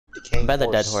by the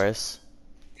dead horse.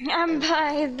 I'm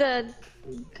by the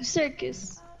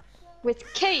circus with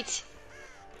Kate.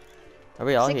 Are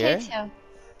we all Is it here? Kate's house?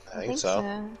 I think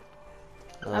so.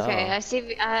 Hello. Okay,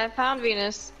 I found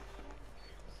Venus.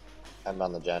 I'm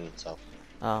on the gen, so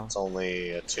Oh, it's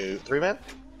only a 3 man.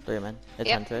 3 men. It's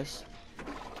Yep. Huntress.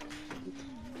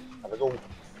 Have a go.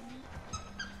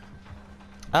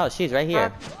 Oh, she's right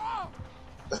here.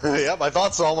 Yep, I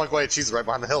thought so. I'm like, wait, she's right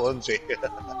behind the hill, isn't she?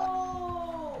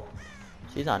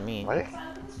 She's on me. What?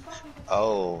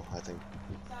 Oh, I think.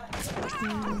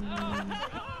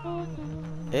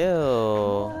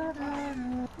 Ew.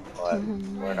 What?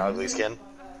 We're an ugly skin?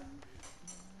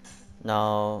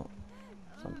 No.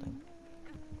 Something.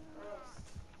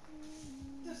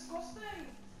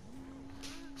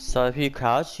 So if you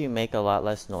crouch, you make a lot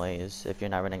less noise if you're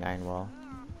not running Iron Wall.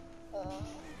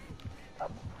 Yeah.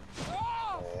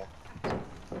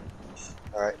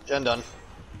 Alright, gen done.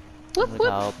 Whoop Would whoop.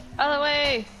 help. Other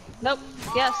way. Nope.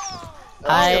 Yes.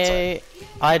 I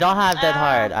don't have Dead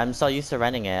Hard. I'm so used to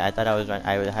running it. I thought I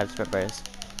would have Sprint Burst.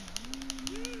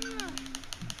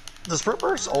 Does sprint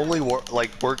burst only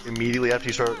work immediately after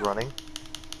you start running?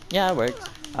 Yeah, it worked.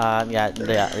 Yeah,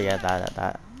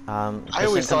 that. I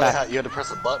always thought you had to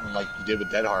press a button like you did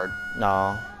with Dead Hard.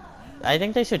 No. I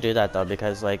think they should do that though,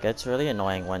 because like it's really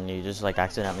annoying when you just like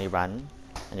accidentally run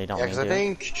and you don't Yeah, mean because to. I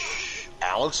think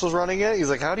Alex was running it. He's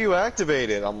like, "How do you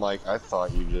activate it?" I'm like, "I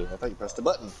thought you pressed a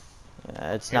button."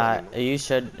 Yeah, it's not. You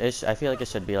should. I feel like it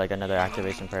should be like another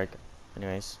activation perk.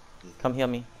 Anyways, come heal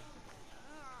me.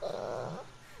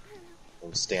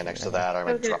 I'll stand next to that. I'm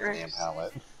gonna Okay, drop the right. damn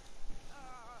pallet.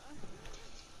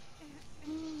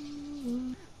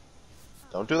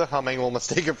 Don't do the humming. We'll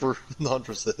mistake it for the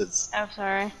Huntresses. I'm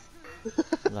sorry.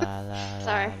 La la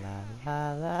Sorry.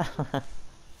 la la la.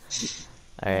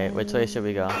 Alright, which way should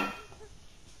we go?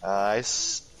 I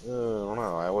don't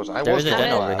know. I was. There was a den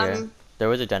going over last. here. There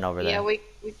was a den over Yeah, there. we.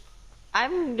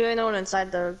 I'm doing the one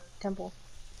inside the temple.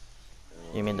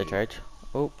 You mean the church?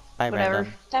 Oh, I Whatever.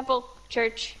 random. Temple,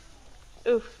 church.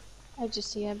 Oof. I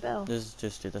just see a bell. Just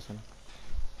do this one.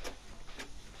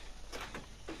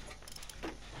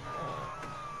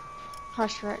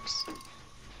 Hush Rex.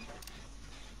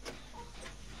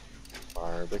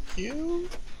 Barbecue.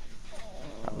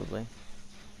 Probably.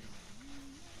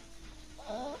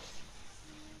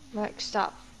 Rex,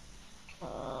 stop.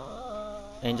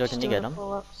 Angel, can you get him?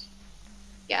 Pull-ups.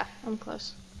 Yeah, I'm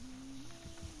close.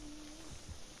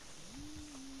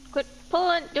 Quit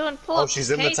doing pull-ups. Oh,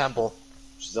 she's in the Kate. temple.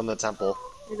 She's in the temple.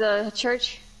 The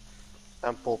church.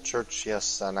 Temple, church,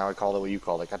 yes. Now I called it what you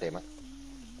called it. God damn it.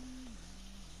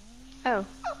 Oh.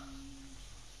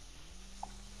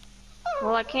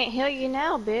 Well, I can't heal you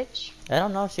now, bitch. I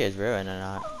don't know if she has ruin or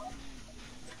not.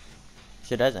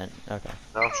 She doesn't. Okay.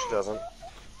 No, she doesn't.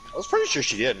 I was pretty sure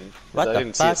she didn't. What I the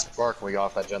didn't fuck? see it spark when we got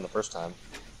off that gen the first time.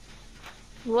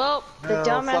 Well, the No,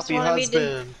 dumbass fluffy wanted me to.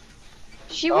 husband.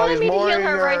 She Oh, wanted he's me to heal her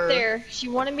mooring right her. there. She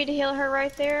wanted me to heal her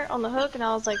right there on the hook, and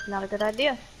I was like, not a good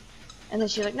idea. And then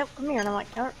she's like, nope, come here. And I'm like,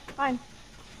 alright, fine.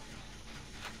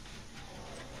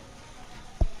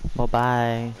 Well,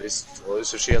 bye. At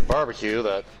least if she has barbecue,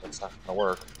 that's not gonna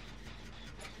work.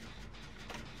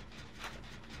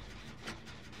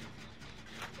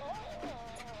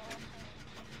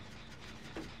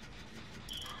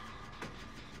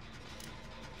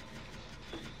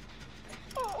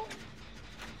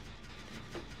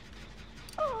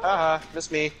 Haha, miss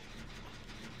me.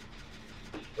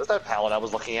 Where's that pallet I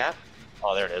was looking at?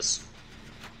 Oh, there it is.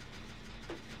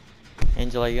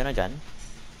 Angel, are you gonna gen?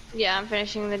 Yeah, I'm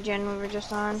finishing the gen we were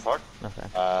just on. Fuck.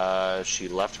 Okay. She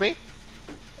left me?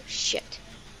 Shit.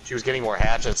 She was getting more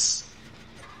hatchets.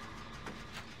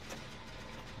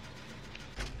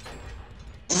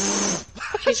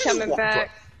 She's coming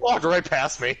back. Walked right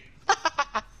past me.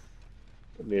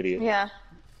 An idiot. Yeah.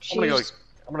 I'm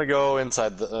gonna go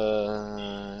inside the.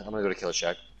 I'm gonna go to Killer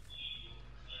Shack.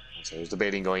 So I was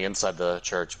debating going inside the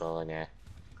church, but like, nah.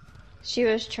 She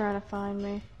was trying to find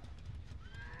me.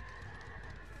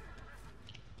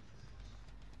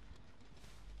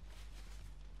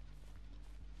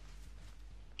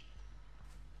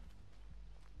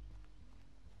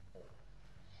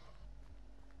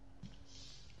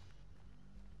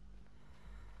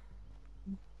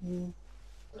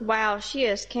 Wow, she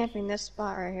is camping this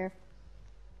spot right here.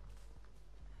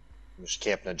 I'm just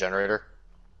camping a generator.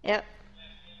 Yep.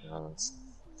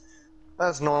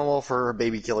 That's normal for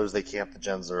baby killers. They camp the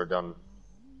gens that are done,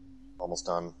 almost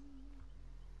done.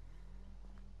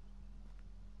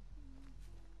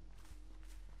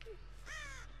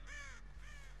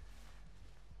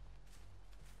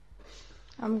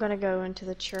 I'm gonna go into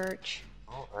the church.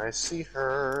 Oh, I see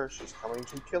her. She's coming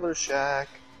to Killer Shack.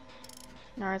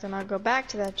 Alright, then I'll go back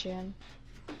to that gen.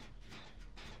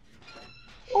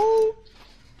 Oh!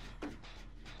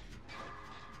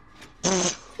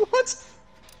 What?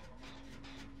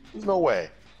 There's no way.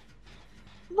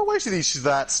 There's no way she thinks she's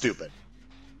that stupid.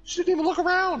 She didn't even look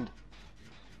around.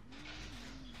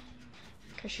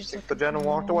 Cause she's Took looking the gen and for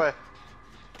walked me. away.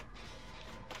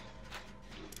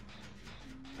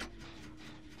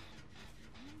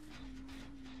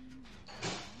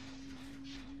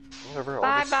 Whatever. I'll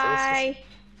Bye just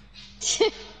finish bye.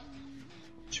 this.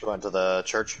 She went to the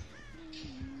church.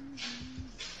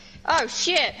 Oh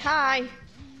shit! Hi.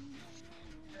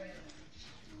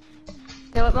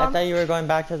 You know what, I Mom? thought you were going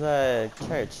back to the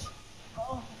church.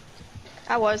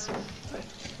 I was.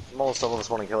 I'm almost done with this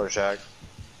one in Killer Shack.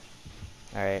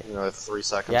 Alright. You know, 3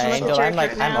 seconds. Yeah, or Angel, so. I'm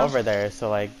like, right I'm now. over there, so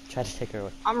like, try to take her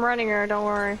away. I'm running her. Don't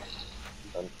worry.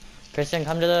 Christian,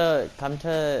 come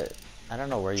to, I don't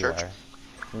know where Church? you are.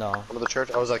 No. Come to the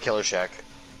church. I was at Killer Shack.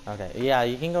 Okay, yeah,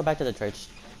 you can go back to the church,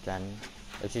 Jen,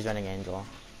 if she's running Angel.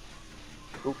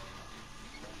 Oop.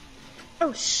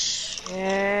 Oh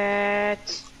shit!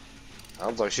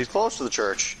 Sounds like she's close to the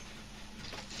church.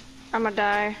 I'm gonna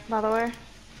die. By the way.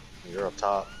 You're up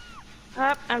top.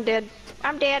 Oh, I'm dead.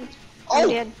 I'm dead. I'm Oh,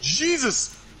 dead.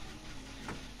 Jesus!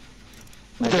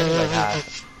 My Jen's like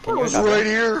half. Can you That was recover? right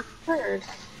here. Bird.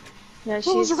 Yeah, was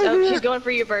she's right here. she's going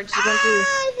for you, Bird. She's going for you.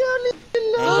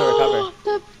 Angel, recover.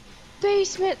 The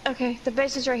basement. Okay, the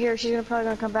basement's right here. She's probably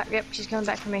gonna come back. Yep, she's coming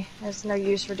back for me. There's no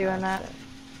use for doing that.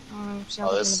 She's Oh,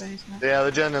 not in this. the basement. Yeah,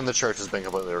 the gen in the church has been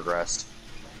completely regressed.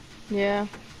 Yeah.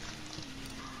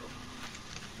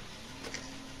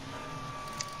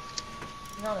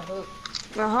 You're on a hoop.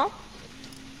 Uh huh.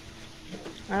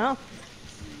 I know.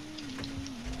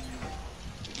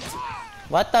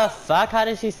 What the fuck? How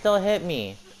did she still hit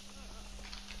me?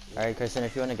 Alright, Kristen,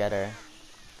 if you want to get her.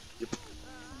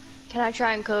 Can I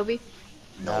try and Kobe?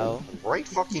 No. Right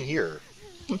fucking here.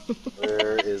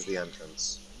 Where is the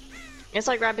entrance? It's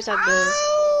like right beside the.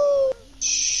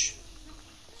 Shh.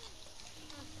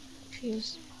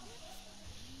 Jeez.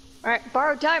 All right,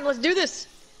 borrowed time. Let's do this.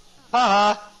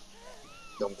 Haha.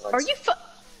 Dumb Are you?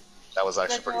 That was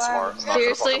actually pretty smart. I'm not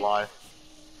Seriously? gonna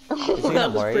fucking lie. Is she gonna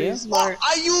worry you? Smart.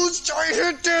 I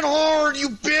hit that hard, you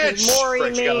bitch! Maury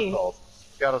Right, she got us me. both.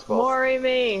 She got us both. Maury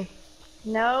me.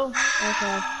 No.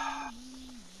 Okay.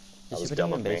 Did she was put dumb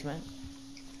you in the of me. basement?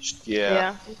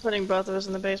 Yeah. I'm putting both of us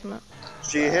in the basement.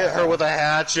 She hit her with a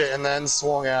hatchet and then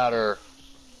swung at her.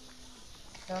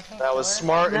 That was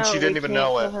smart, and No, she didn't we even can't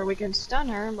know kill it. her. We can stun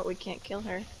her, but we can't kill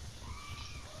her.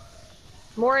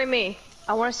 Mori me.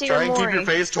 I want to see Try your and Mori.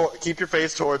 keep your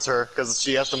face towards her, because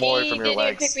she has to mori from your She didn't even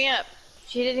legs. pick me up.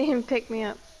 She didn't even pick me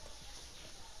up.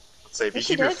 So if you Yes,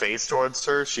 she keep your did. face towards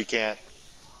her, she can't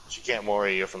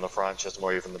mori you from the front. She has to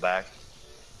mori you from the back.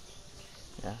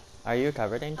 Yeah. Are you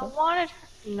recovered, I Angel? wanted her.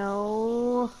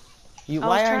 No. You, I was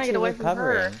why trying aren't to get you away from her.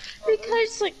 recovering?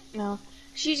 Because, like, no.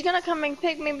 She's gonna come and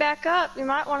pick me back up. You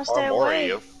might want to stay Or mori away.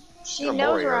 you. She Gonna knows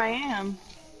mori where her. I am.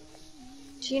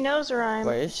 She knows where I am.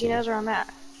 Where is She she? knows where I'm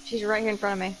at. She's right here in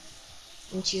front of me.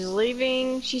 And she's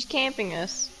leaving. She's camping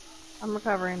us. I'm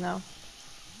recovering, though.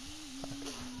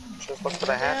 Just look for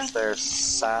the hatch there,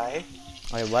 Sai.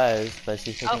 I was, but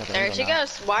she's picking Oh, up there Angel she now.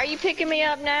 goes. Why are you picking me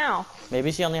up now?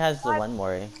 Maybe she only has the one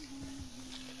Mori.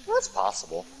 That's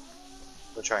possible.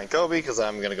 I'm gonna try and Kobe, because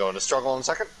I'm gonna go into struggle in a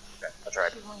second. Okay, I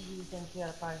tried. She wanted you to think you had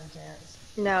a fighting chance.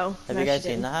 No. Have no, you guys she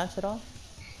seen didn't. the hatch at all?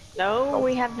 No, Nope.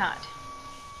 we have not.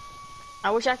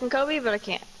 I wish I can Kobe, but I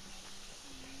can't.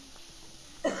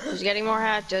 She's getting more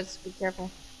hatchets. Be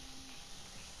careful.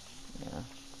 Yeah.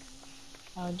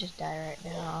 I would just die right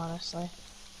now, honestly.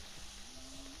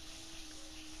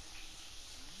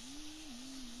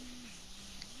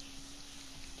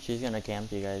 She's gonna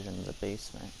camp you guys in the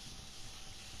basement.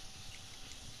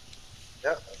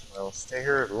 Yeah, I'll stay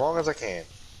here as long as I can.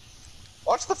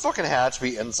 Watch the fucking hatch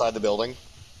be inside the building.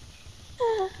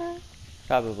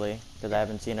 Probably, because I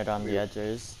haven't seen it on the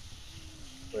edges.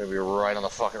 It's gonna be right on the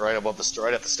fucking right above the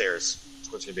right at the stairs. That's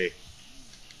what it's gonna be.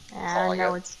 Calling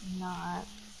no, it. it's not.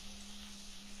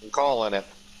 I'm calling it.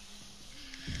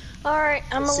 Alright,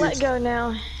 I'm gonna let go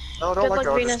now. No, don't Good let luck,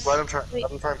 go. Venus. Just let him try. Wait.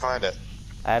 Let him try and find it.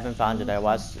 I haven't found it. I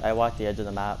walked the edge of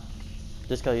the map.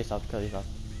 Just kill yourself. Kill yourself.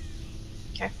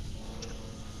 Okay.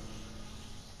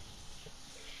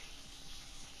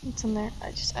 What's in there?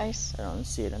 Just ice. I don't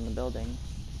see it in the building.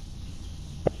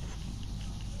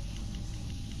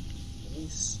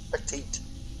 Please spectate.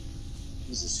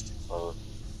 Jesus, too far.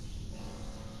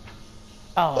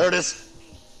 Oh, There it is.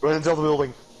 Right on top of the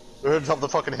building. Right on top of the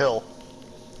fucking hill.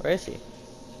 where is she?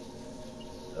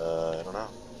 I don't know.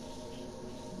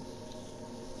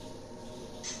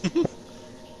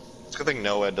 It's a good thing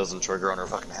NOED doesn't trigger on her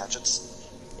fucking hatchets.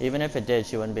 Even if it did,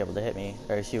 she wouldn't be able to hit me,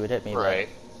 or she would hit me. Right.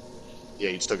 Yeah,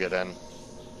 you'd still get in.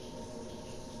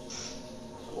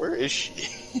 Where is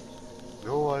she?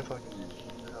 No, I fucking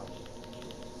know.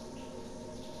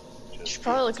 She's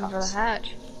probably looking for the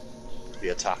hatch. Be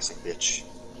a toxic bitch.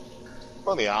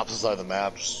 On the opposite side of the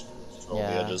map, just on the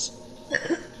Yeah. edges.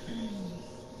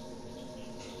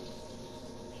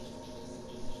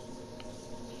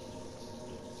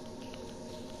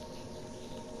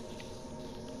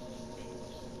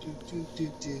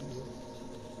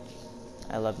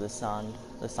 I love this song.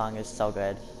 The song is so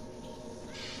good.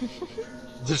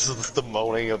 This is the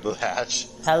moaning of the hatch.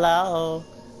 Hello.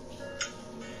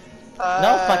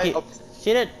 No fucking. Oh,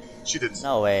 She did. she didn't.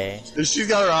 No way. She's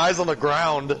got her eyes on the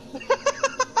ground.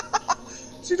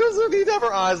 She doesn't need to have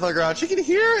her eyes on the ground. She can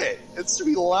hear it. It's to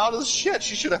be loud as shit.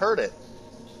 She should have heard it.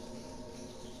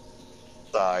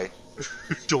 Die.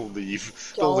 Don't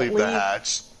leave. Don't leave the leave.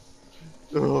 hatch.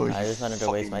 Oh, I just wanted to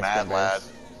waste fucking my mad lad.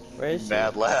 splendors. Where is she?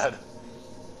 Mad lad.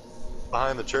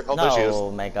 Behind the church. Oh, there she is.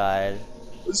 No, my god.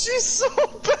 She's so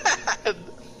bad.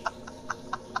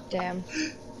 Damn.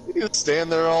 You can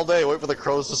stand there all day, wait for the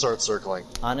crows to start circling.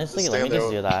 Honestly, Just let me stand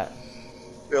just there. do that.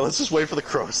 Yeah, let's just wait for the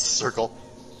crows to circle.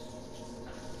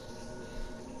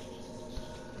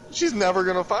 She's never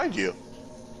gonna find you.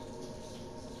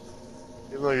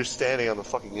 Even though you're standing on the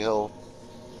fucking hill.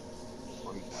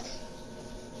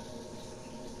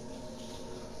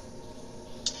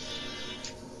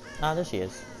 Ah, there she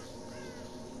is.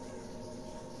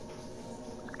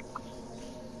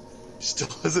 Still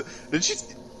isn't.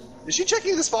 Is she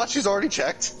checking the spot she's already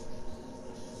checked?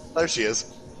 There she is.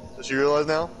 Does she realize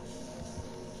now?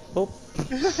 Boop.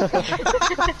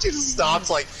 She just stops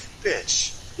like,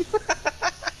 bitch.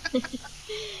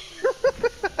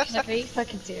 She's like, are you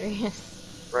fucking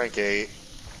serious? Rank 8.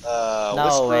 No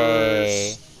Whispers,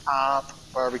 way. Top,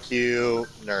 barbecue,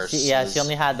 nurse. She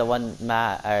only had the one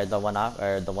Matt, or the one off,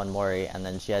 or the one Mori, and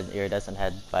then she had iridescent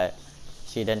head, but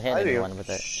she didn't hit anyone with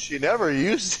it. She never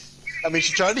used. I mean,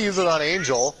 she tried to use it on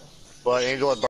Angel, but Angel had